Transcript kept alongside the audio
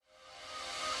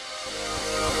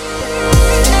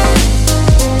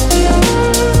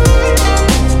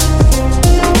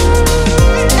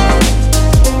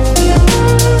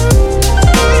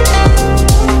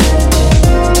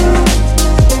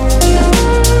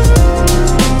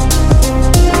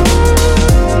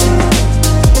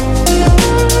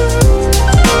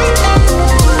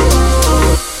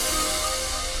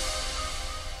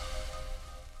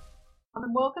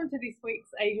this week's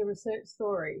Asia Research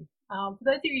Story. For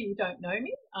those of you who don't know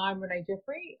me, I'm Renee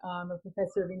Jeffrey. I'm a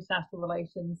Professor of International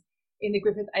Relations in the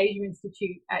Griffith Asia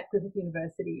Institute at Griffith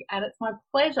University, and it's my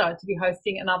pleasure to be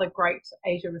hosting another great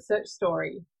Asia Research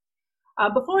Story.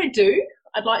 Before I do,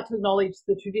 I'd like to acknowledge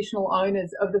the traditional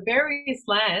owners of the various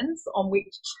lands on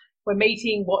which we're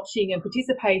meeting, watching and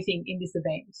participating in this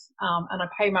event, and I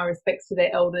pay my respects to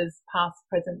their elders past,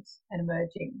 present and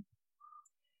emerging.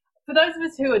 For those of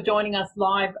us who are joining us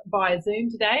live via Zoom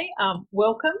today,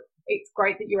 welcome. It's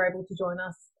great that you're able to join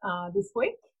us this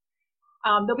week.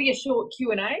 There'll be a short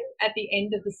Q&A at the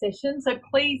end of the session, so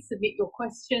please submit your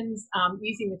questions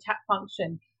using the chat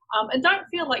function. And don't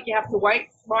feel like you have to wait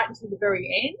right until the very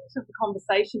end of the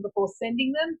conversation before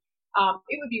sending them.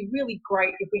 It would be really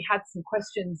great if we had some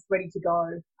questions ready to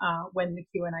go when the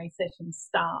Q&A session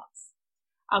starts.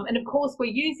 And of course,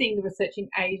 we're using the Researching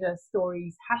Asia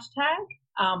Stories hashtag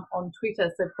on Twitter,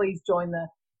 so please join the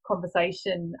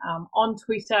conversation on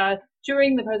Twitter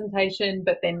during the presentation,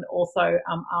 but then also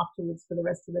afterwards for the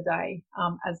rest of the day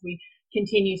as we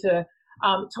continue to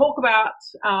talk about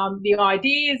the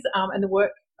ideas and the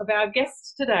work of our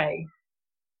guests today.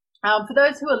 For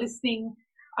those who are listening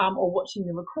or watching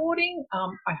the recording,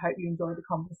 I hope you enjoy the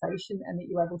conversation and that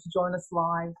you're able to join us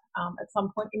live at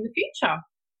some point in the future.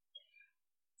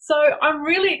 So I'm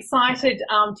really excited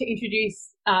to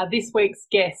introduce this week's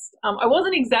guest. I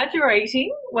wasn't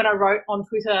exaggerating when I wrote on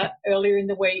Twitter earlier in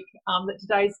the week that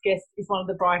today's guest is one of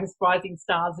the brightest rising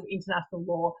stars of international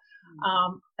law.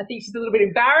 I think she's a little bit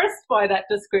embarrassed by that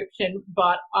description,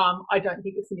 but I don't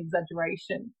think it's an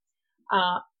exaggeration.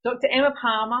 Dr. Emma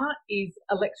Palmer is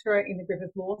a lecturer in the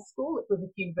Griffith Law School at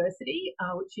Griffith University,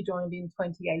 which she joined in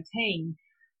 2018.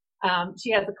 She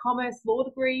has a Commerce Law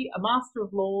degree, a Master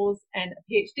of Laws and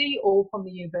a PhD, all from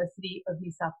the University of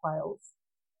New South Wales.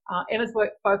 Emma's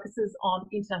work focuses on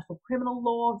international criminal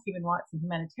law, human rights and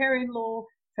humanitarian law,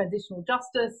 transitional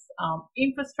justice,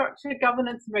 infrastructure,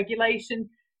 governance and regulation,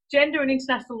 gender and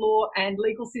international law and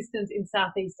legal systems in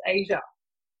Southeast Asia.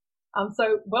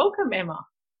 So welcome, Emma.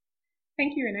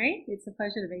 Thank you, Renee. It's a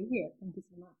pleasure to be here. Thank you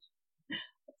so much.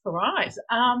 All right. So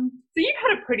you've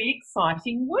had a pretty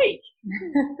exciting week.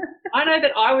 I know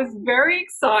that I was very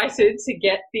excited to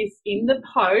get this in the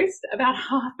post about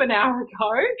half an hour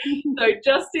ago. So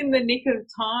just in the nick of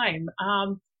time.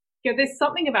 There's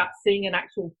something about seeing an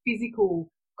actual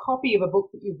physical copy of a book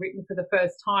that you've written for the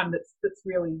first time that's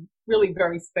really, really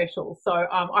very special. So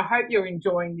I hope you're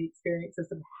enjoying the experience of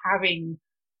having,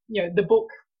 the book,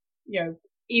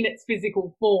 in its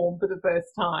physical form for the first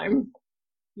time.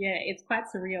 Yeah, it's quite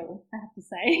surreal, I have to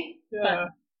say, yeah.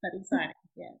 but exciting,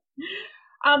 yeah.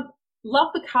 Love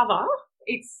the cover.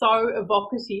 It's so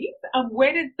evocative.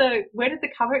 Where did the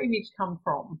cover image come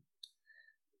from?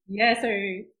 Yeah, so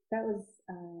that was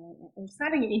an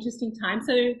exciting and interesting time.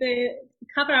 So the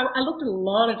cover, I looked at a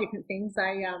lot of different things.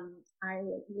 I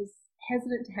was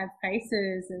hesitant to have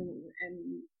faces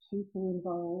and people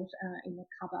involved in the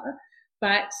cover,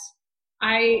 but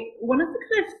one of the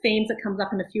kind of themes that comes up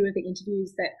in a few of the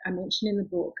interviews that I mentioned in the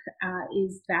book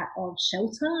is that of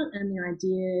shelter and the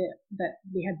idea that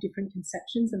we have different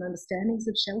conceptions and understandings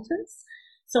of shelters.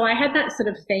 So I had that sort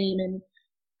of theme, and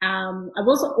I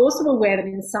was also aware that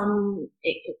in some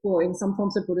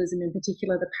forms of Buddhism in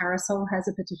particular, the parasol has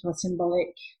a particular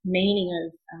symbolic meaning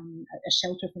of a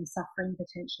shelter from suffering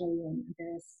potentially, and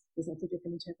there's lots of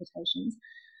different interpretations.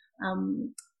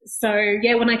 So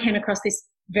yeah, when I came across this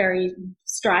very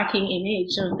striking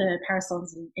image of the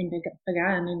parasols in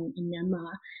Bagan in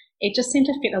Myanmar, it just seemed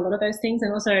to fit a lot of those things.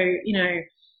 And also,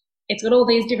 it's got all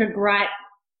these different bright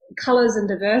colours and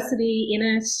diversity in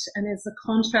it, and there's the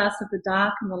contrast of the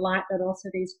dark and the light, but also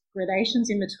these gradations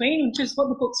in between, which is what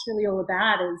the book's really all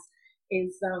about,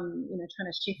 is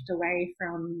trying to shift away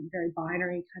from very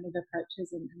binary kind of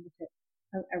approaches and look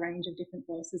at a range of different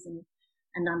voices and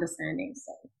understanding.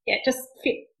 So yeah, it just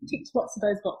ticks lots of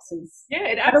those boxes. Yeah,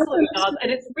 it absolutely does, and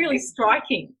it's really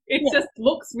striking. It just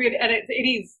looks really, and it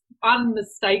is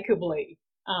unmistakably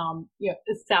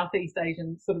a Southeast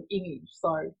Asian sort of image.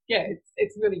 So yeah,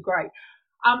 it's really great.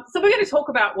 So we're going to talk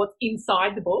about what's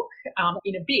inside the book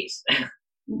in a bit.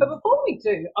 But before we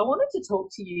do, I wanted to talk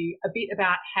to you a bit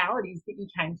about how it is that you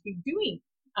came to be doing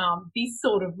this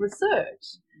sort of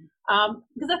research,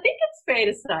 because I think it's fair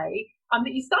to say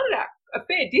that you started out a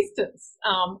fair distance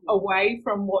away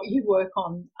from what you work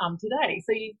on today.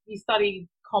 So you studied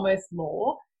commerce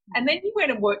law, and then you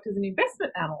went and worked as an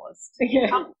investment analyst. Yeah.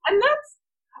 And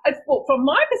well, from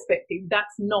my perspective,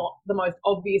 that's not the most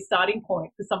obvious starting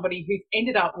point for somebody who's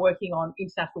ended up working on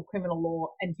international criminal law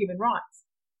and human rights.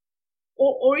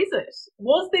 or is it?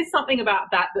 Was there something about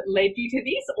that that led you to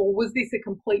this, or was this a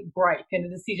complete break and a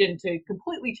decision to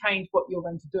completely change what you're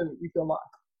going to do with your life?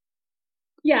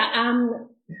 Yeah,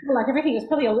 well, like everything, was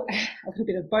probably a little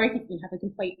bit of both. If you have a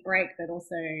complete break, but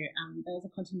also there was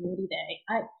a continuity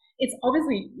there. It's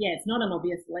obviously, yeah, it's not an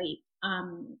obvious leap.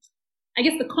 I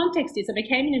guess the context is I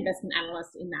became an investment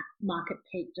analyst in that market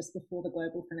peak just before the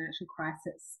global financial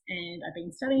crisis, and I've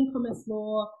been studying commerce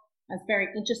law. I was very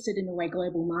interested in the way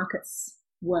global markets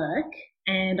work,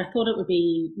 and I thought it would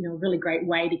be, a really great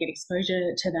way to get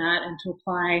exposure to that and to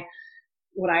apply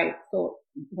what I thought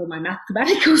were my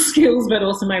mathematical skills, but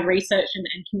also my research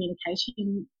and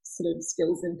communication sort of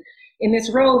skills in this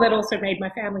role that also made my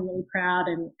family really proud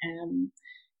and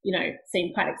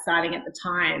seemed quite exciting at the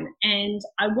time. And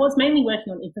I was mainly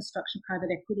working on infrastructure private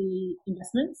equity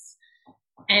investments.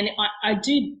 And I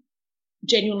do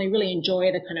genuinely really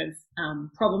enjoy the kind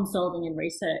of problem solving and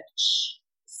research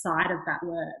side of that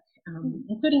work,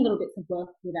 including little bits of work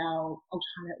with our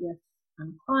ultra high net worth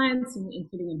clients,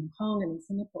 including in Hong Kong and in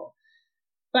Singapore.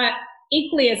 But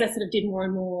equally, as I sort of did more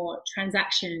and more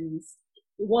transactions,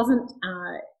 it wasn't,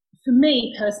 for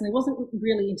me personally, wasn't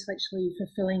really intellectually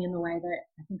fulfilling in the way that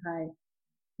I think I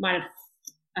might have,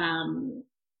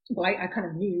 I kind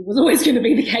of knew was always going to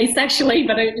be the case actually,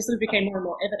 but it sort of became more and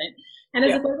more evident. And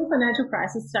as the global financial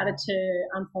crisis started to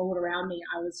unfold around me,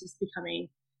 it was just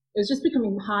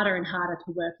becoming harder and harder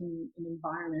to work in an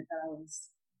environment that I was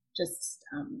just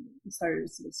so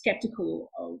sort of skeptical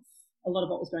of a lot of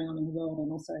what was going on in the world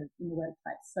and also in the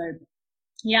workplace. So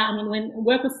yeah, I mean, when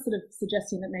work was sort of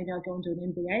suggesting that maybe I'd go and do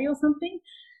an MBA or something,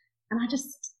 and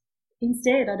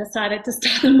instead I decided to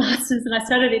start a master's, and I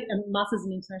started a master's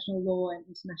in international law and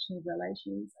international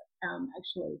relations,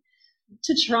 actually,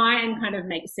 to try and kind of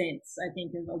make sense, I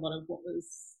think, of a lot of what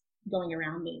was going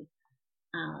around me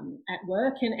at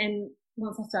work. And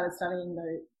once I started studying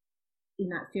in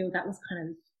that field, that was kind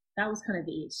of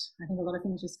it. I think a lot of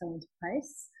things just fell into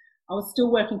place. I was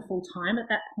still working full time at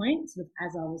that point, sort of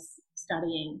as I was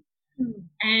studying.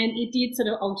 And it did sort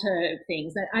of alter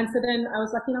things. And so then I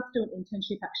was lucky enough to do an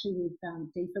internship actually with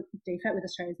DFAT, with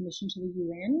Australia's mission to the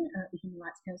UN, the Human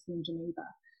Rights Council in Geneva.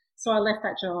 So I left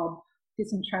that job, did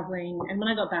some traveling, and when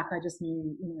I got back, I just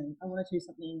knew, I wanted to do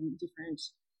something different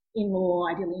in law,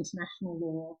 ideally international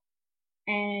law.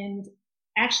 And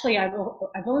actually, I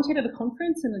volunteered at a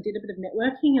conference and I did a bit of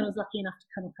networking, and I was lucky enough to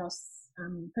come across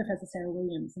Professor Sarah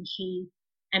Williams, and she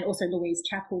and also Louise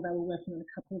Chappell. They were working on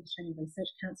a couple of Australian Research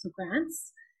Council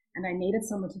grants, and they needed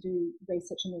someone to do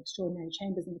research on the extraordinary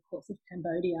chambers in the courts of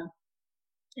Cambodia.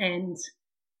 And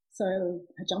so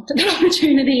I jumped at that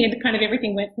opportunity, and kind of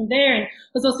everything went from there. And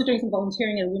I was also doing some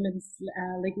volunteering at a women's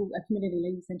community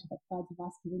legal centre that provides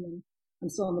advice to women. I'm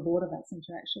still on the board of that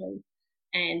centre actually.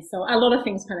 And so a lot of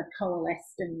things kind of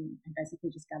coalesced and basically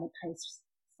just gathered pace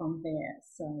from there.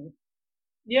 So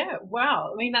yeah,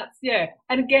 wow. I mean, that's, yeah.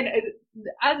 And again,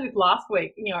 as with last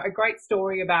week, a great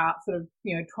story about sort of,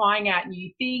 trying out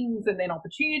new things, and then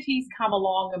opportunities come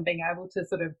along and being able to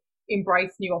sort of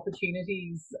embrace new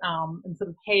opportunities and sort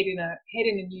of head in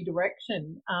a new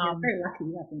direction. Very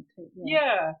lucky, I think, too.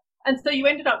 Yeah. And so you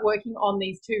ended up working on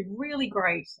these two really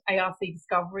great ARC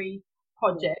Discovery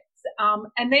projects.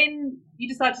 And then you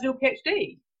decided to do a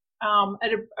PhD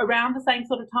at around the same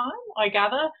sort of time, I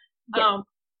gather.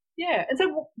 Yeah. And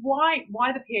so why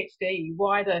the PhD?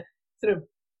 Why the sort of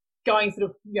going sort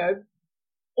of,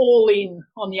 all in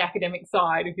on the academic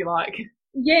side, if you like?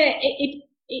 Yeah,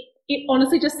 it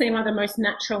honestly just seemed like the most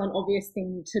natural and obvious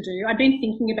thing to do. I'd been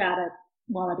thinking about it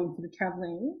while I've been sort of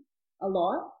traveling a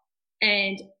lot.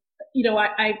 And,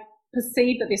 I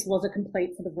perceived that this was a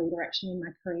complete sort of redirection in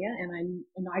my career.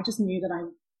 And I just knew that I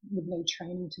would need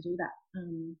training to do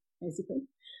that, basically.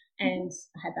 And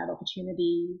I had that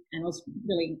opportunity, and I was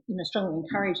really, strongly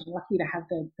encouraged and lucky to have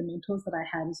the mentors that I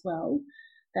had as well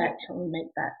that helped me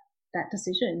make that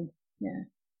decision. Yeah.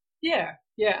 Yeah.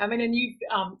 Yeah. I mean, and you've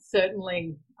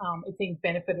certainly, I think,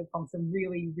 benefited from some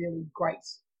really, really great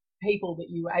people that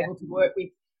you were able to work with,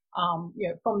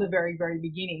 from the very, very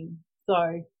beginning.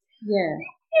 So yeah.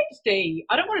 PhD,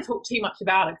 I don't want to talk too much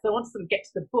about it because I want to sort of get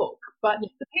to the book, but the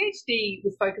PhD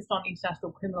was focused on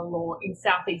international criminal law in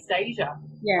Southeast Asia.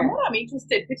 Yeah. And what I'm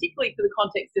interested, particularly for the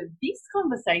context of this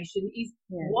conversation, is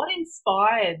what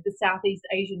inspired the Southeast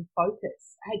Asian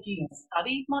focus? Had you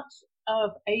studied much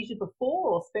of Asia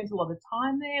before or spent a lot of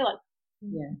time there?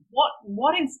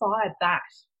 What inspired that?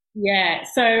 Yeah,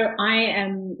 so I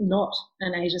am not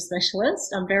an Asia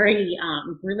specialist. I'm very,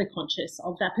 really conscious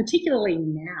of that, particularly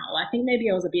now. I think maybe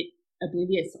I was a bit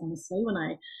oblivious, honestly, when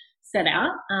I set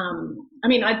out. I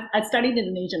mean, I'd studied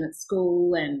Indonesian at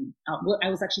school, and I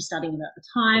was actually studying it at the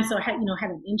time, so I had,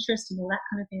 had an interest in all that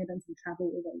kind of thing. I'd done some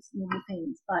travel, all those normal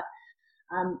things. But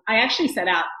I actually set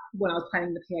out when I was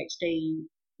planning the PhD,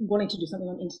 wanting to do something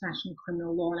on international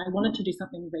criminal law, and I wanted to do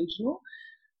something regional.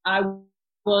 I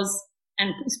was,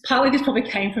 and partly this probably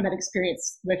came from that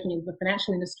experience working in the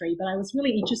financial industry, but I was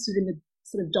really interested in the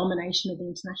sort of domination of the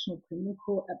International Criminal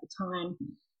Court at the time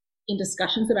in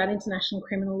discussions about international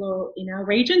criminal law in our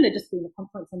region. There'd just been a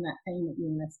conference on that theme at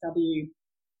UNSW.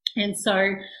 And so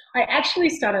I actually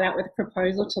started out with a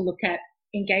proposal to look at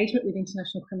engagement with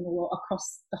international criminal law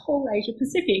across the whole Asia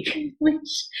Pacific,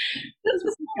 which was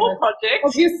a small project,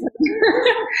 obviously,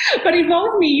 but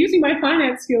involved me using my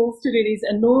finance skills to do these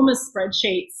enormous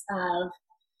spreadsheets of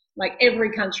like every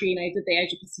country, the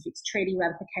Asia Pacific's treaty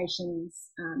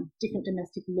ratifications, different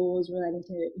domestic laws relating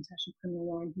to international criminal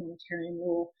law and humanitarian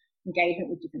law, engagement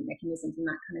with different mechanisms and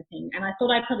that kind of thing. And I thought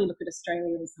I'd probably look at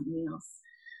Australia and something else.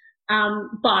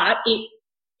 But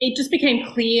it just became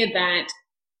clear that,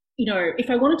 if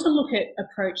I wanted to look at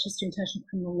approaches to international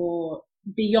criminal law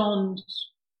beyond,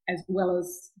 as well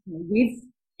as with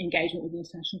engagement with the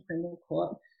International Criminal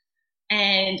Court,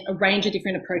 and a range of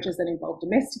different approaches that involve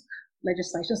domestic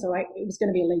legislation, so it was going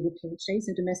to be a legal PhD,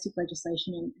 so domestic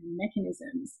legislation and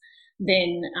mechanisms,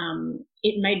 then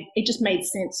it just made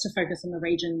sense to focus on the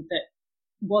region that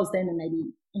was then,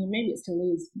 and maybe it still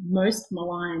is, most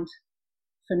maligned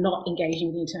for not engaging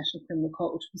with the International Criminal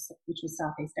Court, which was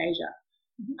Southeast Asia.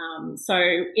 So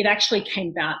it actually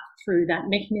came about through that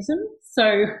mechanism.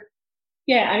 So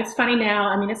yeah, it's funny now.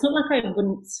 I mean, it's not like I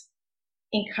wouldn't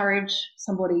encourage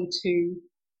somebody to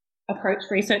approach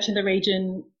research in the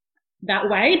region that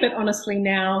way, but honestly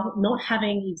now, not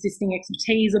having existing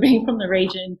expertise or being from the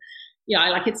region,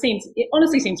 it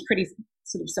honestly seems pretty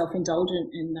sort of self-indulgent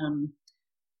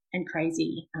and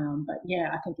crazy. But yeah,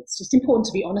 I think it's just important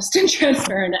to be honest and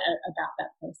transparent about that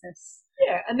process.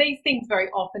 Yeah, and these things very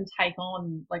often take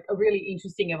on like a really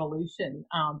interesting evolution.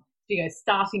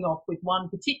 Starting off with one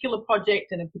particular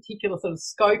project and a particular sort of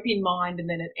scope in mind, and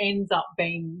then it ends up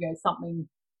being something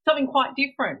quite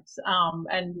different.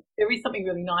 And there is something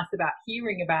really nice about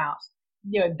hearing about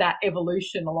that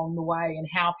evolution along the way and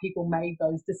how people made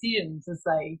those decisions as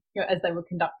they were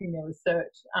conducting their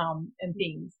research and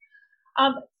things.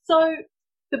 So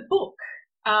the book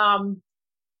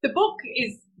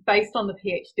is based on the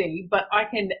PhD, but I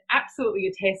can absolutely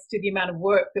attest to the amount of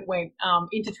work that went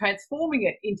into transforming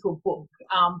it into a book.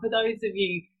 For those of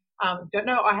you who don't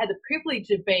know, I had the privilege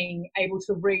of being able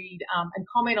to read and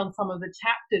comment on some of the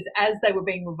chapters as they were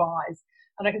being revised.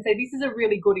 And I can say this is a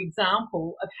really good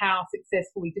example of how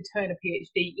successfully to turn a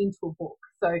PhD into a book.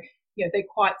 So, they're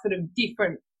quite sort of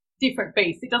different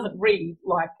beasts. It doesn't read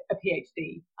like a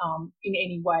PhD in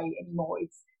any way anymore.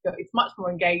 It's much more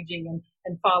engaging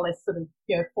and far less sort of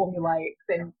formulaic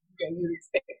than you'd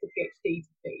expect a PhD to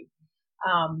be.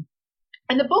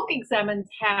 And the book examines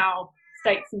how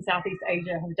states in Southeast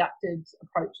Asia have adapted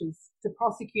approaches to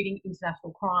prosecuting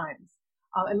international crimes,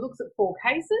 and looks at 4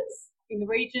 cases in the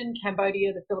region: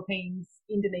 Cambodia, the Philippines,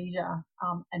 Indonesia,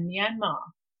 and Myanmar.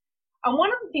 And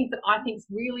one of the things that I think is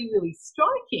really, really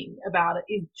striking about it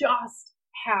is just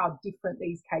how different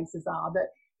these cases are. That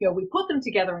we put them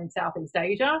together in Southeast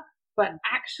Asia, but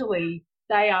actually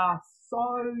they are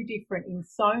so different in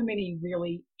so many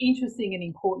really interesting and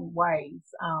important ways.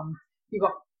 You've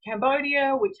got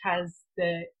Cambodia, which has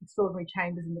the extraordinary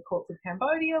chambers in the courts of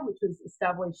Cambodia, which was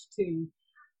established to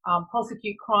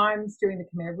prosecute crimes during the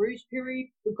Khmer Rouge period.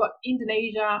 We've got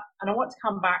Indonesia, and I want to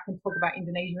come back and talk about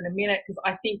Indonesia in a minute because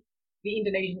I think the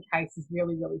Indonesian case is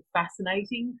really, really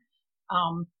fascinating.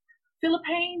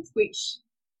 Philippines, which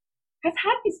has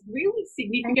had this really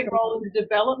significant role in the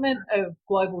development of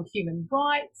global human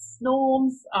rights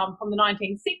norms from the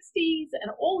 1960s,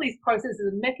 and all these processes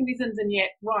and mechanisms, and yet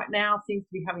right now seems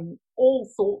to be having all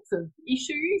sorts of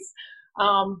issues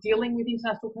dealing with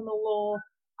international criminal law.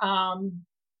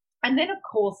 And then, of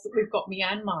course, we've got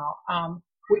Myanmar,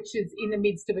 which is in the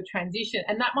midst of a transition,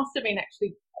 and that must have been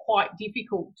actually quite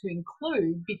difficult to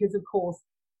include because, of course,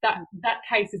 that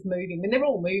case is moving, and they're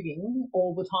all moving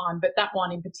all the time, but that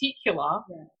one in particular,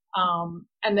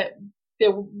 and that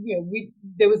there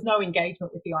was no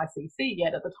engagement with the ICC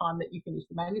yet at the time that you finished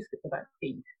the manuscript, I don't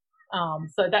think.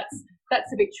 So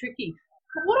that's a bit tricky.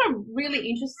 But what I'm really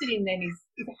interested in then is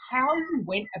how you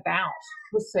went about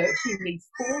researching these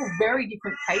 4 very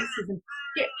different cases, and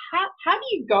how do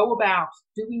you go about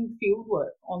doing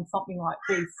fieldwork on something like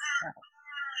this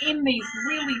in these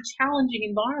really challenging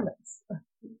environments?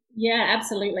 Yeah,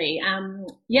 absolutely.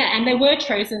 And they were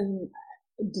chosen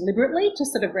deliberately to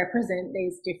sort of represent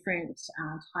these different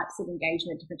types of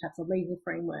engagement, different types of legal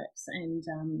frameworks and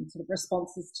sort of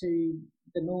responses to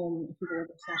the norm, if you will, of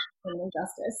international criminal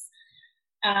justice.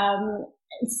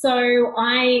 So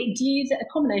I did a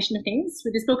combination of things.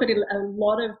 With this book, I did a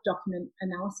lot of document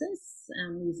analysis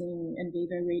using in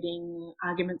vivo reading,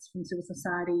 arguments from civil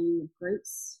society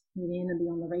groups within and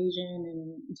beyond the region,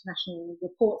 and international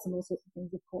reports and all sorts of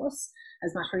things, of course,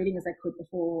 as much reading as I could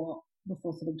before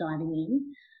sort of diving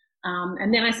in.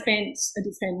 And then I did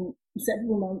spend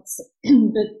several months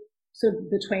but sort of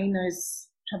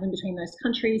traveling between those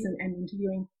countries and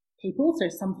interviewing people. So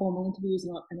some formal interviews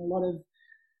and a lot of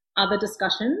other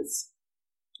discussions.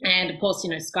 And of course,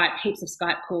 heaps of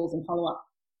Skype calls and follow-up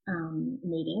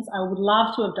meetings. I would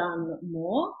love to have done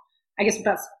more. I guess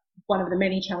that's one of the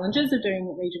many challenges of doing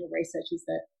regional research, is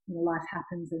that life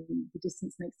happens and the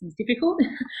distance makes things difficult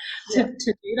to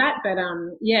do that. But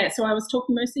so I was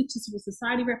talking mostly to civil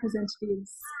society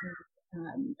representatives,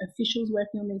 officials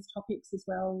working on these topics as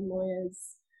well,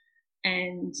 lawyers,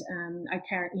 and I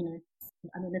don't know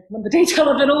if I want the detail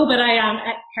of it all, but I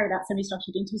carried out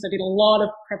semi-structured interviews. I did a lot of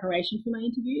preparation for my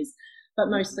interviews, but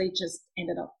mostly just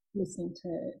ended up listening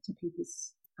to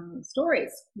people's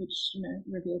stories, which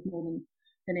revealed more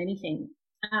than anything.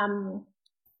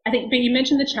 I think, but you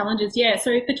mentioned the challenges. Yeah, so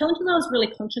the challenges I was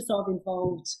really conscious of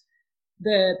involved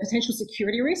the potential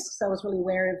security risks. I was really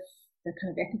aware of the kind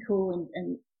of ethical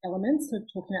and elements of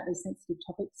talking about these sensitive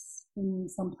topics in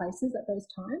some places at those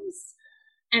times.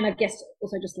 And I guess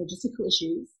also just logistical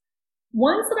issues.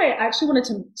 Ones that I actually wanted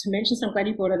to mention, so I'm glad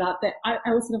you brought it up, that I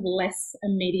was sort of less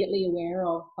immediately aware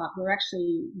of, but were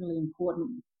actually really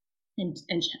important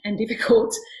and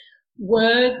difficult,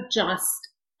 were just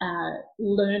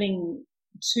learning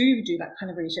to do that kind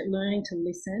of research, learning to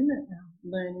listen,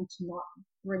 learning to not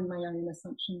bring my own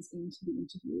assumptions into the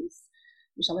interviews,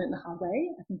 which I learned the hard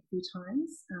way, I think, a few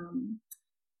times.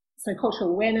 So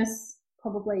cultural awareness,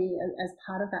 probably as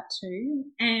part of that too,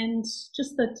 and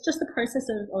just the process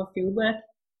of fieldwork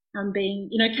being,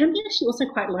 can be actually also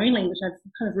quite lonely, which I've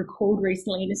kind of recalled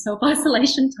recently in a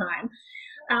self-isolation time.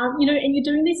 And you're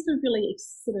doing these sort of really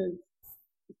sort of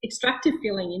extractive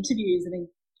feeling interviews, and then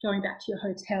going back to your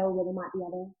hotel where there might be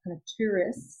other kind of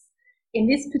tourists in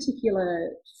this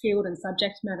particular field and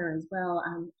subject matter as well.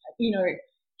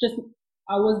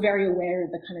 I was very aware of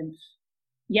the kind of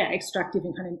extractive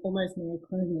and kind of almost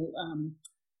neo-colonial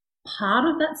part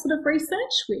of that sort of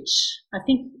research, which I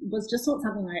think was just not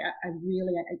something I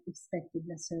really expected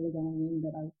necessarily going in,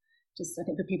 but I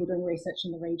think for people doing research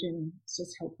in the region, it's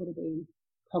just helpful to be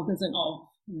cognizant of.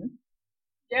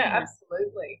 Yeah,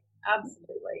 absolutely.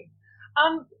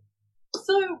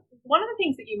 So one of the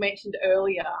things that you mentioned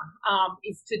earlier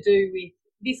is to do with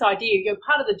this idea,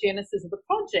 part of the genesis of the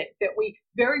project, that we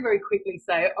very, very quickly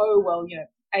say, oh, well,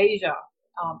 Asia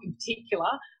in particular,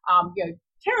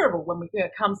 terrible when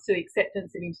it comes to the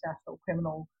acceptance of international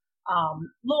criminal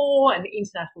law and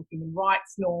international human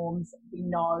rights norms. We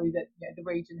know that the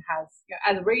region has,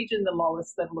 as a region, the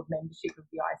lowest level of membership of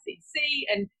the ICC,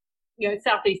 and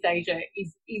Southeast Asia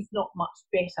is not much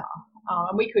better.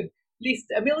 And we could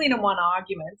list 1,000,001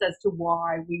 arguments as to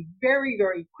why we very,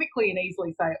 very quickly and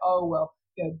easily say, oh, well,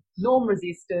 norm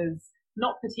resistors,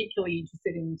 not particularly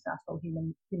interested in international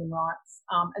human rights,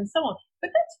 and so on. But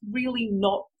that's really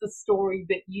not the story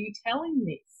that you tell in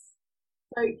this.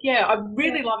 So I'd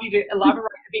really love you to elaborate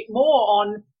a bit more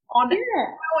on how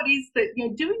it is that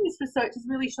doing this research is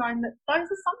really showing that those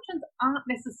assumptions aren't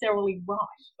necessarily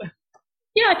right.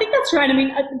 Yeah, I think that's right. I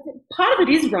mean, part of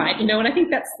it is right, and I think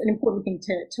that's an important thing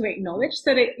to acknowledge,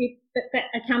 that that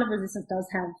account of resistance does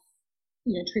have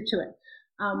truth to it.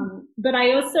 But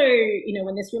I also,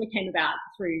 when this really came about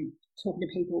through talking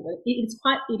to people, it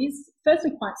is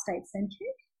firstly quite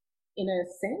state-centric in a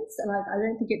sense, and I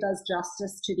don't think it does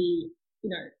justice to the,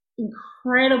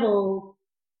 incredible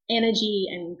energy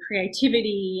and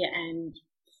creativity and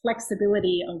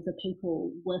flexibility of the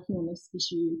people working on this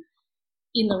issue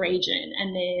in the region,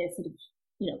 and their sort of,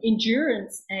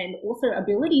 endurance and also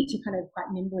ability to kind of quite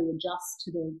nimbly adjust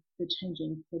to the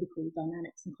changing political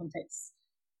dynamics and contexts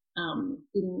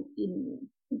in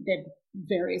their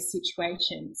various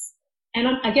situations. And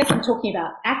I guess I'm talking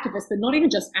about activists, but not even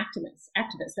just activists,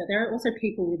 but there are also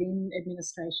people within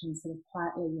administrations sort of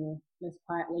quietly or less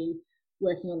quietly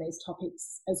working on these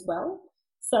topics as well.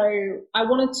 So I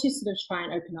wanted to sort of try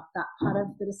and open up that part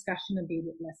of the discussion and be a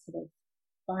bit less sort of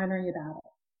binary about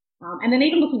it. And then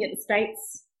even looking at the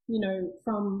states,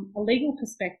 from a legal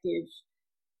perspective,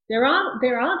 there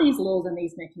are these laws and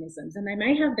these mechanisms, and they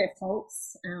may have their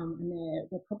faults and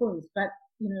their problems, but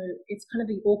it's kind of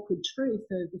the awkward truth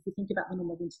of, if you think about the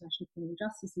norm of international criminal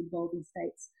justice involving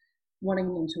states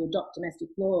wanting them to adopt domestic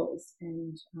laws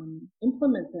and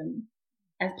implement them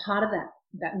as part of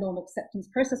that norm acceptance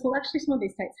process. Well, actually, some of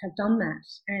these states have done that,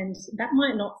 and that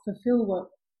might not fulfill what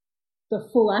the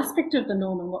full aspect of the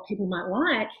norm and what people might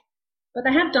like, but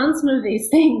they have done some of these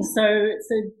things. So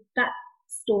that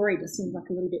story just seems like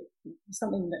a little bit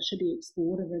something that should be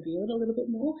explored and revealed a little bit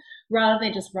more, rather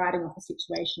than just writing off a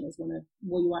situation as one of,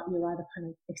 well, you're either kind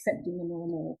of accepting the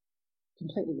norm or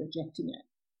completely rejecting it.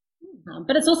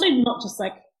 But it's also not just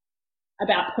like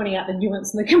about pointing out the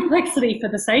nuance and the complexity for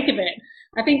the sake of it.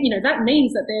 I think, that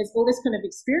means that there's all this kind of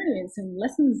experience and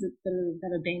lessons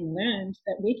that are being learned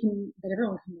that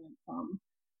everyone can learn from,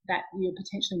 that you're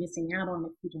potentially missing out on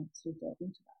if you don't sort of delve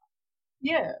into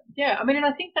that. Yeah. I mean, and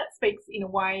I think that speaks in a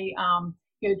way,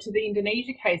 to the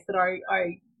Indonesia case that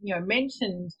I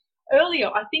mentioned earlier.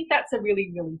 I think that's a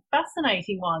really, really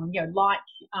fascinating one. Like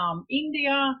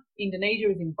Indonesia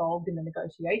is involved in the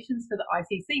negotiations for the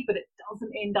ICC, but it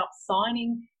doesn't end up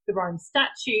signing the Rome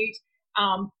Statute.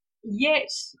 Yet,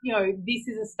 this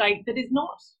is a state that is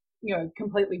not,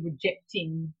 completely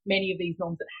rejecting many of these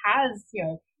norms. It has,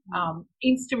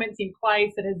 instruments in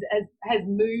place that has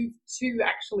moved to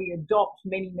actually adopt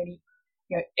many,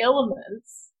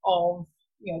 elements of,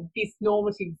 this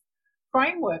normative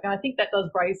framework. And I think that does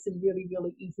raise some really,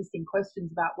 really interesting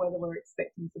questions about whether we're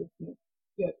expecting sort of,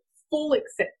 full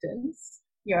acceptance,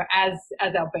 as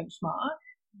our benchmark.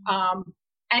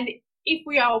 And if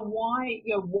we are,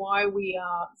 why we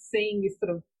are seeing this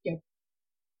sort of,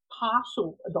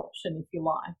 partial adoption, if you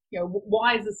like.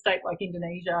 Why is a state like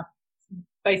Indonesia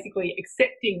basically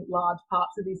accepting large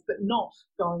parts of this, but not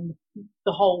going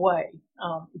the whole way,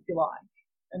 if you like,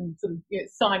 and sort of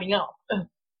signing up?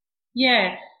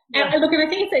 Yeah. And look, and I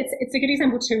think it's a good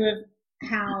example too of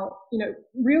how,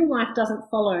 real life doesn't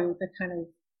follow the kind of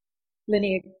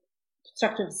linear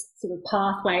constructive sort of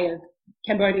pathway of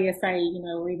Cambodia, say,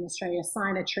 or even Australia,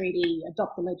 sign a treaty,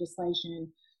 adopt the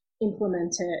legislation,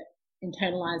 implement it,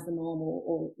 internalise the norm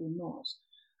or not.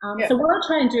 So what I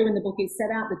try and do in the book is set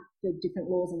out the different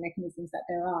laws and mechanisms that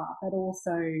there are, but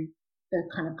also the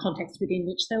kind of context within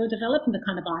which they were developed and the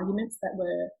kind of arguments that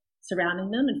were surrounding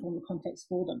them and form the context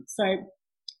for them. So,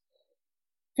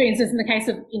 for instance, in the case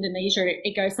of Indonesia,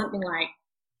 it goes something like,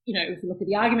 if you look at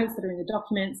the arguments that are in the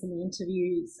documents and the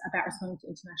interviews about responding to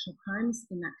international crimes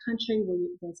in that country, where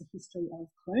there's a history of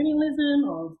colonialism,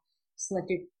 of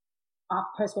selective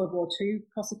post-World War II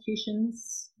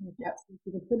prosecutions, perhaps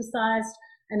politicised,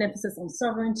 an emphasis on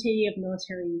sovereignty, of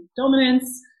military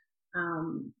dominance,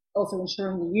 also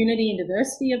ensuring the unity and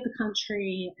diversity of the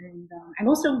country, and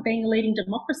also being a leading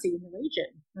democracy in the region.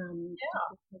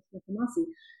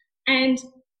 And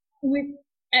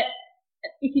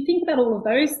if you think about all of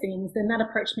those things, then that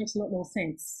approach makes a lot more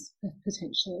sense,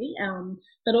 potentially.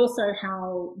 But also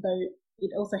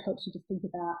it also helps you to think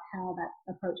about how that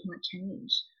approach might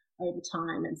change over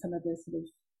time and some of the sort of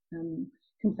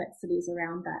complexities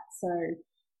around that. So,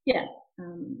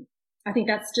 I think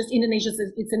that's just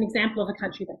it's an example of a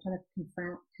country that kind of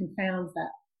confounds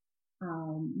that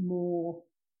more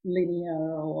linear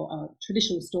or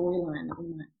traditional storyline that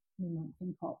we might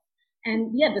think of.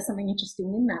 And there's something interesting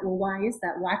in that. Well, why is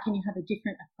that? Why can you have a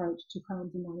different approach to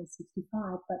crimes in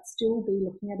 1965 but still be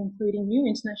looking at including new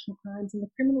international crimes in the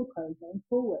criminal code going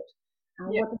forward?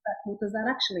 What does that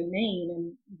actually mean?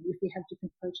 And if we have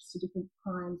different approaches to different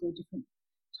crimes or different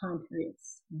time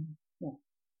periods?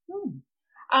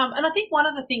 And I think one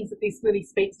of the things that this really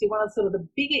speaks to, one of sort of the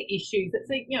bigger issues that's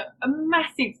a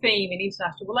massive theme in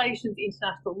international relations,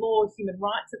 international law, human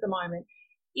rights at the moment,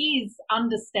 is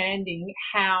understanding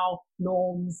how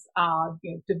norms are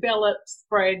developed,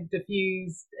 spread,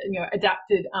 diffused,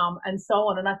 adapted, and so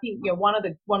on. And I think one of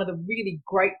the really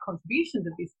great contributions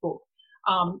of this book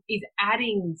is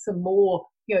adding some more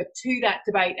to that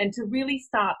debate, and to really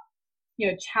start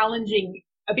challenging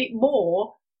a bit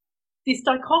more this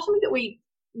dichotomy that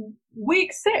we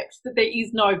accept, that there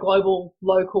is no global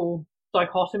local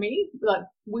dichotomy. Like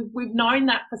we've known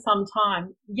that for some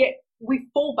time, yet we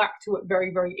fall back to it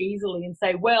very, very easily and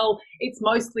say, well, it's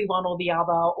mostly one or the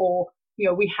other, or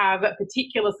we have a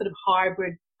particular sort of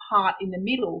hybrid part in the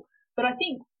middle. But I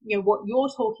think what you're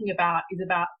talking about is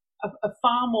about a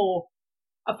far more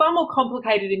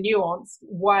complicated and nuanced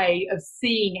way of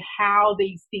seeing how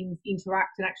these things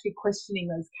interact, and actually questioning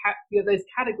those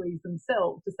categories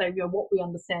themselves, to say what we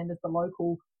understand as the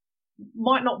local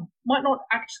might not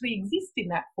actually exist in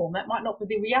that form. That might not be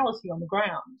the reality on the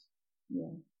ground.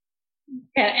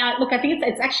 Yeah, look, I think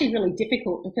it's actually really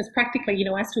difficult because practically,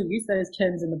 I still use those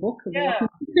terms in the book, and we Yeah. often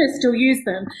still use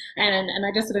them, and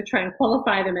I just sort of try and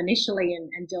qualify them initially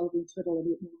and delve into it a little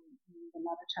bit more in the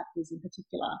latter chapters in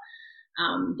particular.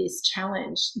 This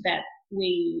challenge that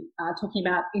we are talking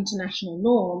about international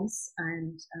norms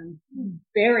and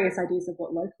various ideas of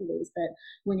what local is, but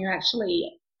when you're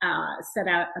actually set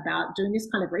out about doing this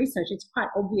kind of research, it's quite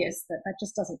obvious that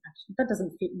that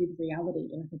doesn't fit with reality,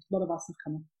 and I think a lot of us have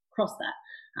come across that.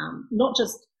 Not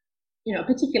just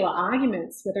particular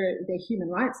arguments, whether they're human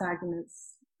rights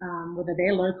arguments, whether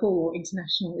they're local or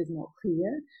international is not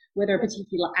clear. Whether a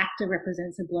particular actor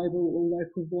represents a global or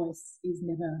local voice is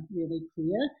never really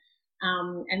clear.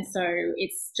 And so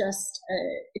it's just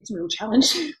it's a real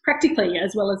challenge practically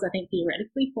as well as I think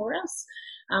theoretically for us.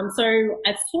 So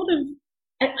it's sort of,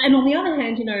 and on the other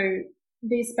hand,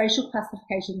 these spatial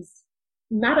classifications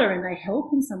matter and they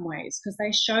help in some ways because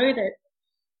they show that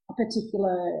a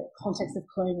particular context of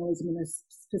colonialism in a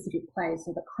specific place,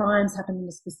 or that crimes happen in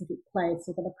a specific place,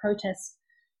 or that a protest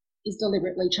is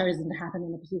deliberately chosen to happen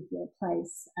in a particular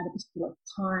place at a particular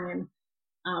time,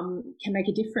 can make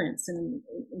a difference in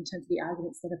terms of the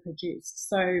arguments that are produced.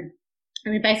 So, I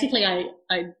mean, basically, I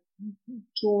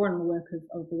draw on the work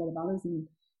of a lot of others in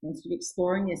sort of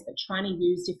exploring this, but trying to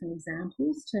use different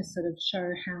examples to sort of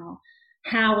show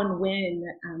how and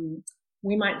when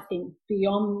we might think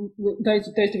beyond those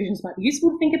divisions might be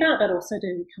useful to think about, but also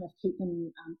to kind of keep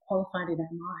them qualified in our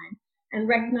mind and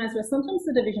recognise where sometimes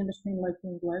the division between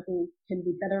local and global can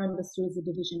be better understood as a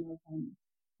division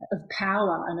of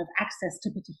power and of access to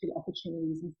particular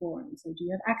opportunities and forums. So do you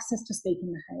have access to speak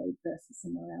in The Hague versus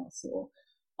somewhere else, or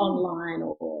online,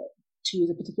 or to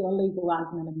use a particular legal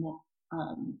argument or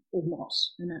not,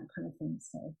 and that kind of thing.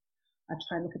 So I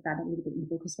try and look at that a little bit in the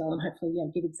book as well, and hopefully,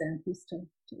 give examples to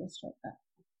illustrate that.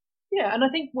 Yeah, and I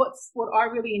think what I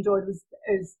really enjoyed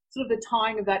is sort of the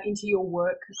tying of that into your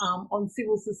work on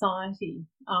civil society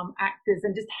actors,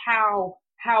 and just how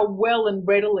well and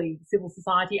readily civil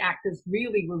society actors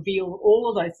really reveal all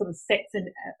of those sort of sets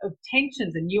of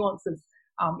tensions and nuances,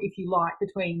 if you like,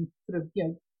 between sort of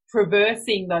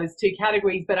traversing those two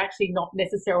categories, but actually not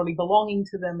necessarily belonging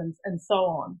to them, and so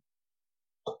on.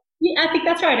 Yeah, I think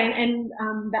that's right, and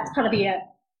that's part of the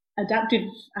adaptive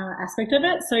aspect of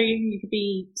it. So you could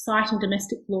be citing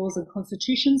domestic laws and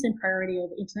constitutions in priority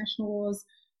over international laws,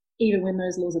 even when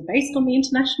those laws are based on the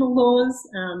international laws.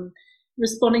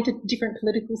 Responding to different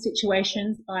political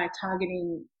situations by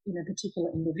targeting,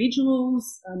 particular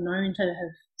individuals known to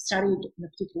have studied in a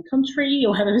particular country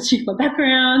or have a particular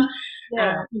background.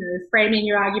 Yeah. Framing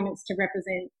your arguments to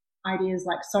represent ideas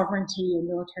like sovereignty or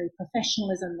military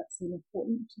professionalism that seem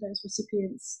important to those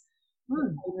recipients.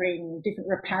 Favouring different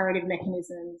reparative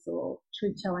mechanisms or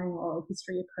truth-telling or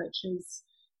history approaches,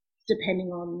 depending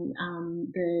on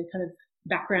the kind of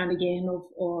background again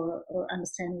or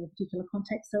understanding a particular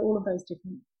context. So all of those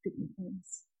different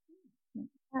things.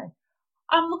 Okay.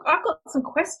 Look, I've got some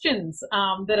questions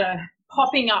that are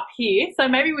popping up here, so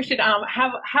maybe we should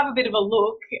have a bit of a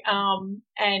look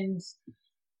and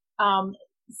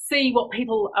see what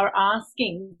people are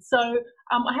asking. So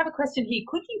I have a question here.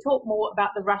 Could you talk more about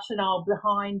the rationale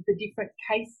behind the different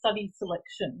case study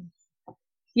selection?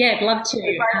 Yeah, I'd love to.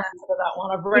 For that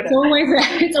one, I've read it's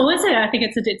always I think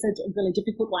it's a really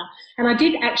difficult one. And I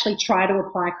did actually try to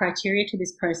apply criteria to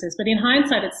this process, but in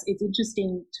hindsight, it's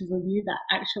interesting to review that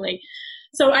actually.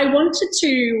 So I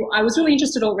was really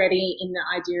interested already in the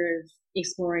idea of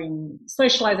exploring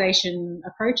socialization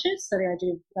approaches, so the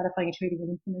idea of ratifying a treaty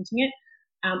and implementing it,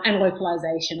 and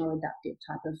localization or adaptive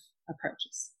type of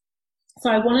approaches. So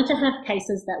I wanted to have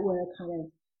cases that were kind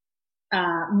of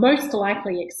most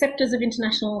likely acceptors of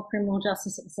international criminal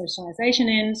justice at the socialization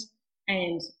end,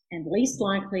 and least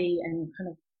likely and kind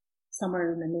of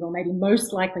somewhere in the middle, maybe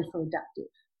most likely for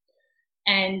adaptive.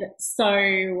 And so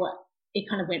it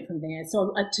kind of went from there.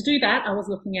 So to do that, I was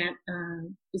looking at,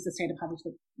 is the state have published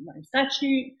the Rome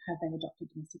Statute? Have they adopted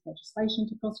domestic legislation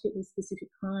to prosecute these specific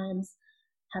crimes?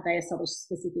 Have they established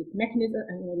specific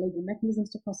legal mechanisms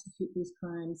to prosecute these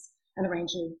crimes? And a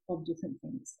range of different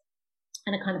things.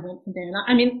 And it kind of went from there. And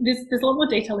I mean, there's a lot more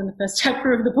detail in the first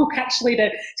chapter of the book actually to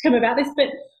come about this. But,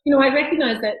 I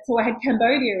recognised that, so I had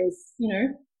Cambodia as,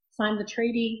 signed the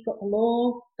treaty, got the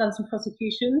law, done some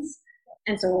prosecutions.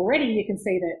 And so already you can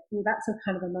see that, that's a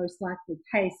kind of a most likely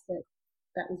case, but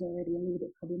that was already a little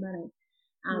bit problematic.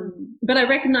 But I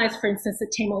recognised, for instance,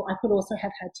 that I could also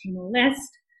have had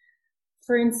Timor-Leste,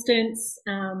 for instance,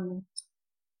 and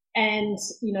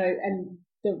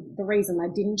the reason I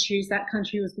didn't choose that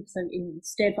country was because I,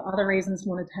 instead, for other reasons,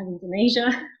 wanted to have Indonesia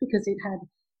because it had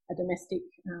a domestic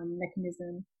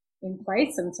mechanism. in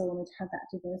place, and so I wanted to have that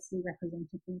diversity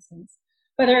represented in a sense.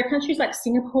 But there are countries like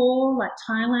Singapore, like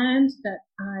Thailand, that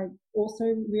I also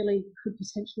really could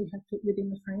potentially have fit within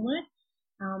the framework.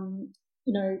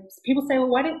 You know, people say, well,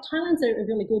 why don't Thailand's a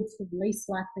really good sort of least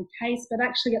likely case, but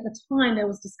actually at the time there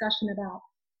was discussion about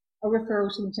a referral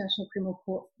to the International Criminal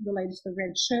Court related to the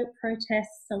red shirt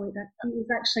protests, so it was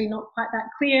actually not quite that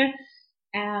clear.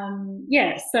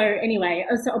 So anyway,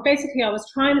 so basically I was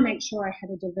trying to make sure I had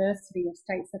a diversity of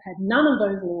states that had none of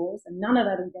those laws and none of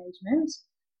that engagement,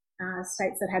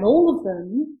 states that had all of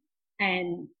them,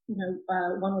 and, you know,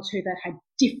 one or two that had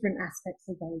different aspects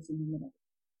of those in the middle.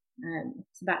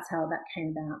 So that's how that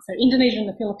came about. So Indonesia and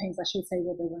the Philippines, I should say,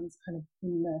 were the ones kind of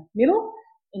in the middle.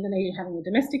 Indonesia having a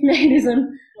domestic mechanism,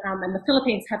 and the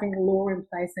Philippines having a law in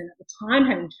place, and at the time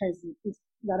having chosen to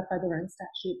ratify their own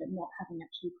statute, but not having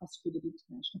actually prosecuted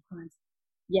international crimes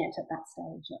yet at that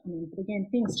stage. I mean, but again,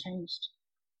 things changed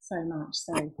so much.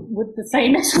 So would the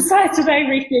same exercise today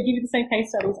give you the same case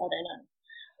studies? I don't know.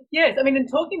 Yes, I mean, and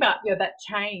talking about, you know, that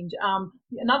change,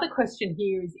 another question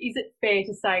here is it fair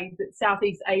to say that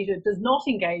Southeast Asia does not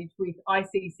engage with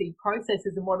ICC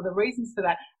processes, and what are the reasons for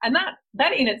that? And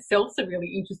that in itself is a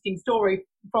really interesting story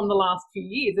from the last few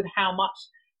years of how much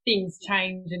things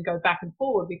change and go back and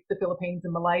forward with the Philippines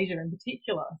and Malaysia in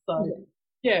particular. So,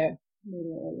 yeah.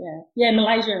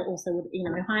 Malaysia also would, you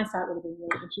know, in hindsight would have been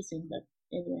really interesting, but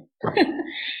anyway.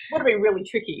 Would have been really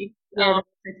tricky. That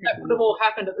would have all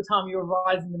happened at the time you were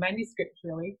revising the manuscript,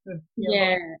 really. I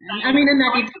mean, and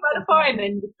that did modify and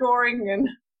then withdrawing and.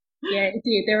 Yeah, it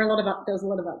did. There was a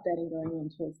lot of updating going on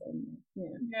towards then.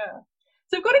 Yeah.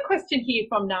 So I've got a question here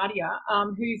from Nadia,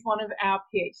 who's one of our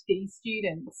PhD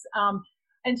students.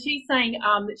 And she's saying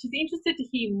that she's interested to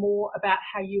hear more about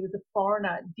how you as a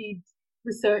foreigner did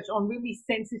research on really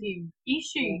sensitive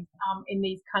issues in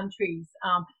these countries.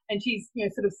 And she's, you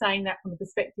know, sort of saying that from the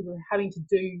perspective of having to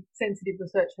do sensitive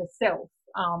research herself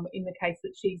in the case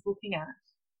that she's looking at.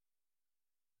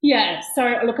 Yeah,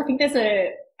 so look, I think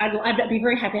I'd be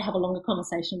very happy to have a longer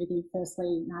conversation with you,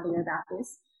 firstly, Nadia, about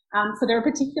this. So there are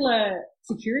particular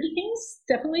security things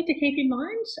definitely to keep in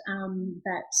mind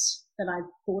that I've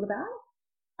thought about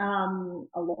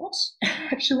a lot,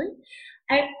 actually.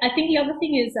 I think the other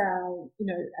thing is,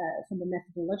 from a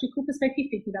methodological perspective,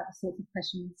 thinking about the sorts of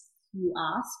questions you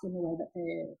ask and the way that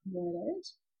they're worded.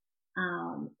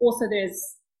 Also,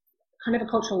 there's kind of a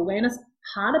cultural awareness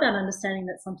part about understanding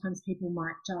that sometimes people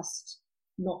might just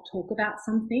not talk about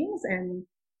some things, and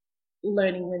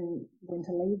learning when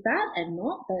to leave that and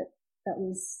not. But that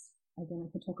was, again,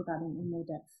 I could talk about in more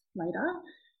depth later.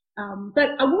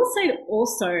 But I will say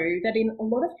also that in a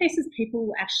lot of cases,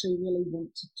 people actually really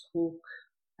want to talk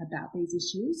about these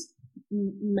issues,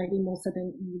 maybe more so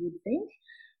than you would think.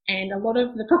 And a lot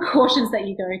of the precautions that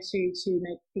you go to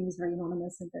make things very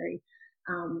anonymous and very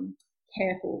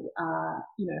careful are,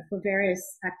 you know, for various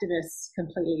activists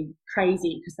completely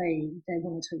crazy because they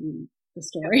want to tell you the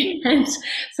story. And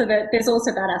so that there's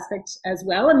also that aspect as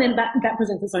well. And then that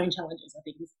presents its own challenges, I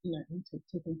think, you know,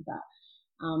 to think about.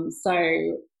 So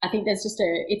I think there's just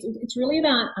it's really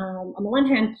about, on the one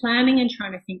hand, planning and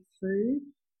trying to think through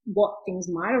what things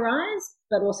might arise,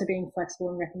 but also being flexible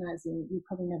and recognizing you'll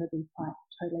probably never be quite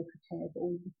totally prepared for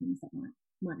all the things that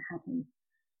might happen.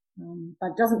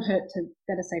 But it doesn't hurt to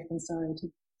better safe than sorry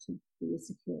to be as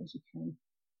secure as you can.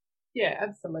 Yeah,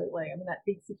 absolutely. I mean, that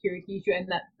big security issue and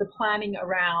that the planning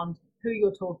around who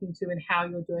you're talking to and how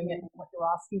you're doing it and what you're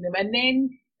asking them. And then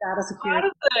data security. Part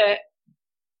of the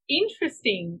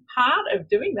interesting part of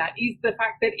doing that is the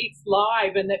fact that it's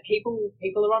live and that people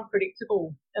are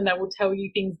unpredictable and they will tell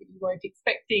you things that you weren't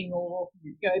expecting, or,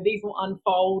 you know, these will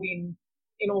unfold in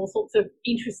all sorts of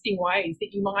interesting ways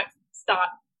that you might start,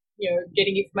 you know,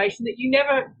 getting information that you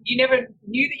never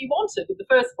knew that you wanted in the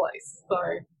first place. So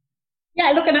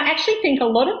yeah, look, and I actually think a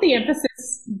lot of the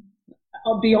emphasis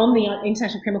beyond the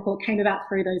International Criminal Court came about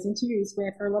through those interviews,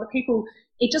 where for a lot of people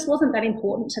it just wasn't that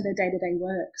important to their day-to-day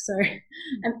work. So,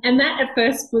 and that at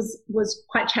first was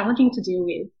quite challenging to deal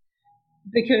with,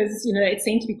 because, you know, it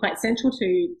seemed to be quite central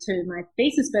to my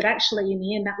thesis, but actually in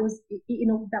the end that was, you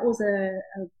know, that was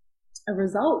a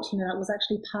result, you know, that was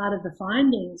actually part of the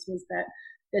findings, was that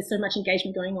there's so much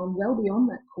engagement going on well beyond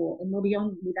that court and well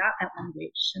beyond without that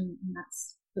language, and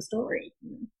that's the story.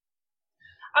 You know.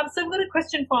 So we've got a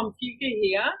question from Fugu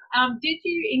here. Did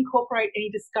you incorporate any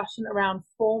discussion around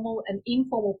formal and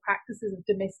informal practices of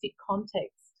domestic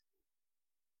context?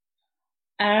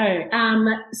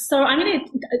 So I'm going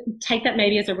to take that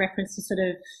maybe as a reference to sort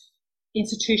of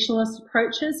institutionalist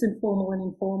approaches and formal and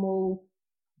informal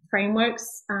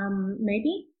frameworks,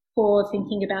 maybe, for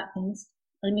thinking about things.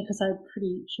 only because I'm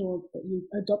pretty sure that you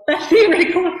adopt that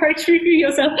theoretical approach for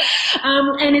yourself.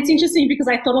 And it's interesting because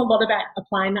I thought a lot about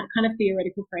applying that kind of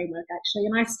theoretical framework actually,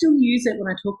 and I still use it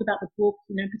when I talk about the book,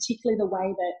 particularly the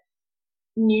way that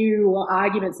new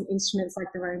arguments and instruments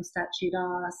like the Rome Statute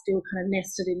are still kind of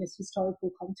nested in this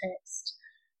historical context.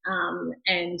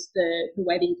 And the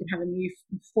way that you can have a new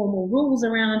formal rules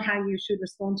around how you should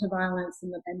respond to violence,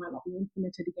 and that they might not be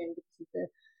implemented again because of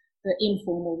the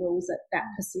informal rules that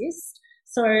persist.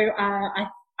 So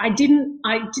I didn't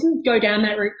go down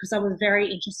that route because I was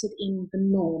very interested in the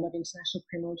norm of international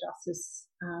criminal justice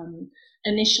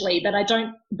initially, but I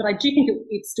do think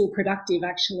it's still productive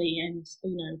actually,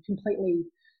 and completely.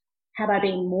 Had I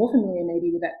been more familiar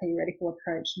maybe with that theoretical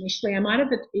approach initially, I might have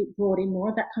brought in more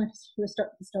of that kind of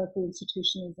historical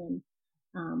institutionalism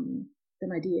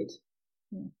than I did.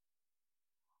 Yeah.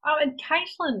 Oh, and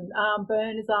Caitlin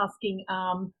Byrne is asking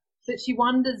that she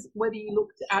wonders whether you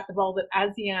looked at the role that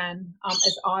ASEAN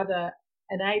as either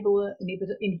enabler,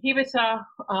 inhibitor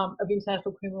of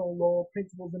international criminal law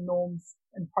principles and norms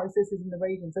and processes in the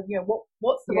region. So,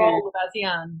 what's the role of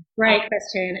ASEAN? Great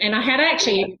question. And I had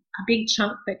actually a big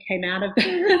chunk that came out of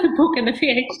the book and the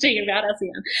PhD about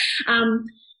ASEAN.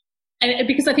 And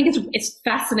because I think it's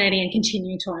fascinating and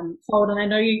continuing to unfold. And I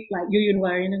know Yuyun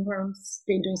Warinengrom's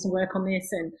been doing some work on this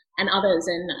and others,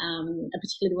 and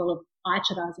particularly the role of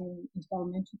ICHID, ASEAN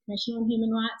Intergovernmental Commission on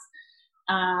Human Rights.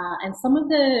 And some of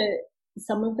the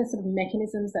sort of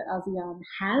mechanisms that ASEAN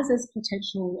has as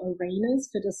potential arenas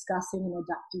for discussing and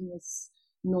adapting this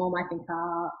norm, I think,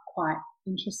 are quite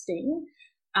interesting.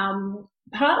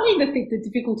 Partly the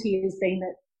difficulty has been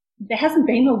that there hasn't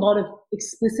been a lot of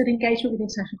explicit engagement with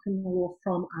international criminal law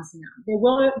from ASEAN.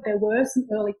 There were some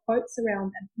early quotes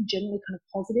around, generally kind of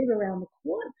positive around the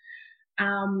court,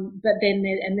 but then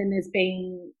there's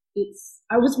been.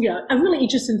 I'm really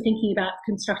interested in thinking about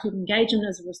constructive engagement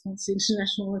as a response to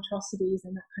international atrocities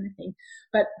and that kind of thing.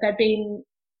 But they've been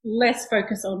less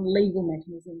focused on legal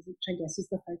mechanisms, which I guess is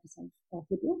the focus of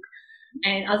the book.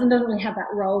 And ASEAN doesn't really have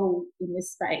that role in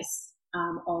this space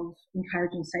of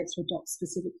encouraging states to adopt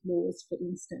specific laws, for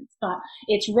instance. But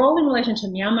its role in relation to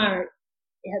Myanmar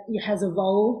it has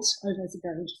evolved over, it's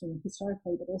very interesting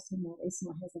historically, but also more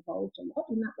recently has evolved a lot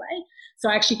in that way. So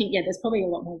I actually think, there's probably a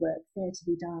lot more work there to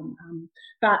be done.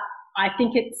 But I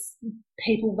think it's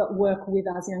people that work with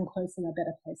ASEAN closely are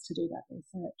better placed to do that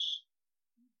research.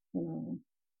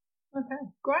 Okay,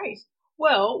 great.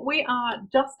 Well, we are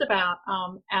just about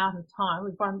out of time.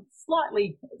 We've run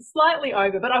slightly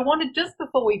over, but I wanted, just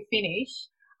before we finish,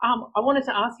 I wanted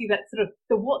to ask you that sort of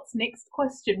the what's next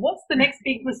question. What's the next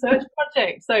big research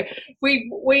project? So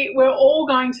we're all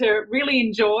going to really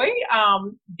enjoy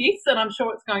this, and I'm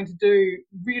sure it's going to do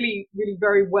really, really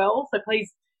very well. So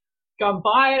please go and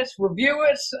buy it, review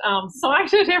it,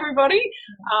 cite it, everybody.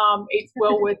 It's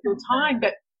well worth your time.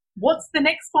 But what's the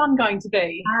next one going to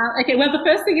be? Okay, well, the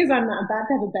first thing is I'm about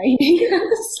to have a baby.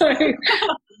 So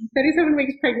 37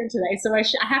 weeks pregnant today. So I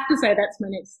have to say that's my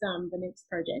next, the next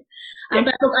project. But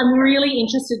look, I'm really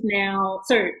interested now.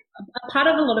 So a part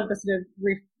of a lot of the sort of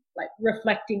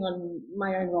reflecting on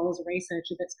my own role as a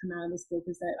researcher that's come out of this book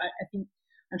is that I think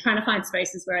I'm trying to find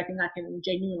spaces where I think I can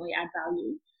genuinely add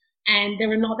value. And there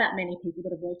are not that many people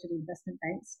that have worked at investment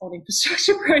banks on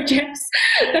infrastructure projects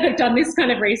that have done this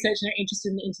kind of research and are interested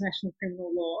in international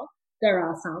criminal law. There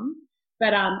are some,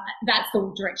 but that's the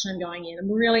direction I'm going in.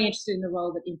 I'm really interested in the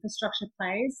role that infrastructure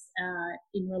plays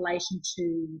in relation to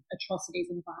atrocities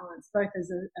and violence, both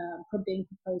as being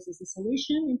proposed as a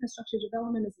solution, infrastructure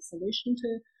development as a solution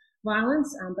to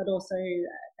violence, but also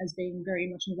as being very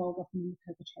much involved often in the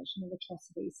perpetration of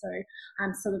atrocities. So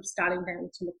I'm sort of starting then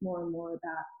to look more and more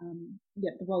about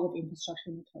the role of infrastructure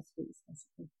in atrocities,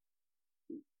 basically.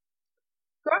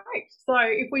 Great. So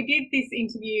if we did this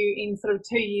interview in sort of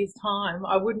 2 years' time,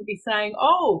 I wouldn't be saying,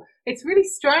 oh, it's really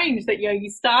strange that you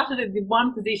started in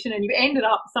one position and you ended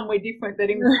up somewhere different, that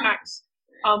in fact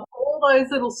all those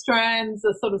little strands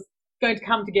are sort of going to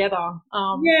come together.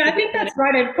 I think that's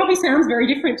right. It probably sounds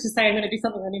very different to say I'm going to do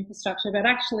something on infrastructure, but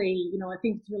actually, I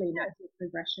think it's really a natural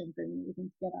progression, bringing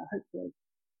everything together, hopefully.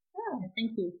 Yeah,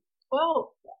 thank you.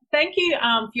 Well, thank you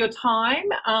for your time,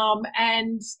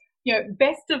 and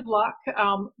best of luck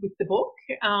with the book.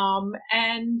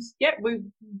 And we've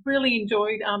really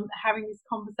enjoyed having this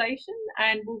conversation,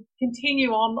 and we'll continue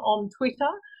on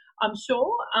Twitter, I'm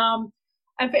sure.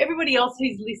 And for everybody else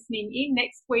who's listening in,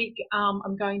 next week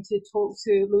I'm going to talk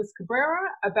to Luis Cabrera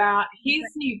about his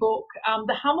new book,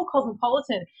 The Humble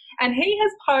Cosmopolitan. And he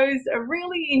has posed a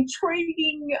really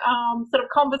intriguing sort of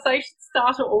conversation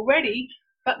starter already.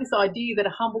 about this idea that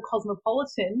a humble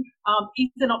cosmopolitan is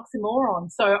an oxymoron.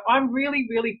 So I'm really,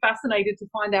 really fascinated to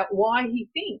find out why he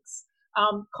thinks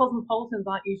cosmopolitans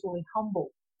aren't usually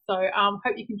humble. So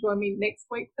hope you can join me next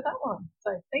week for that one.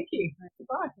 So thank you.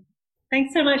 Goodbye.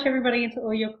 Thanks so much, everybody, and to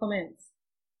all your comments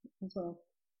as well.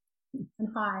 And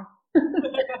hi.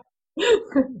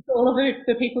 All of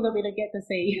the people that we don't get to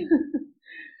see.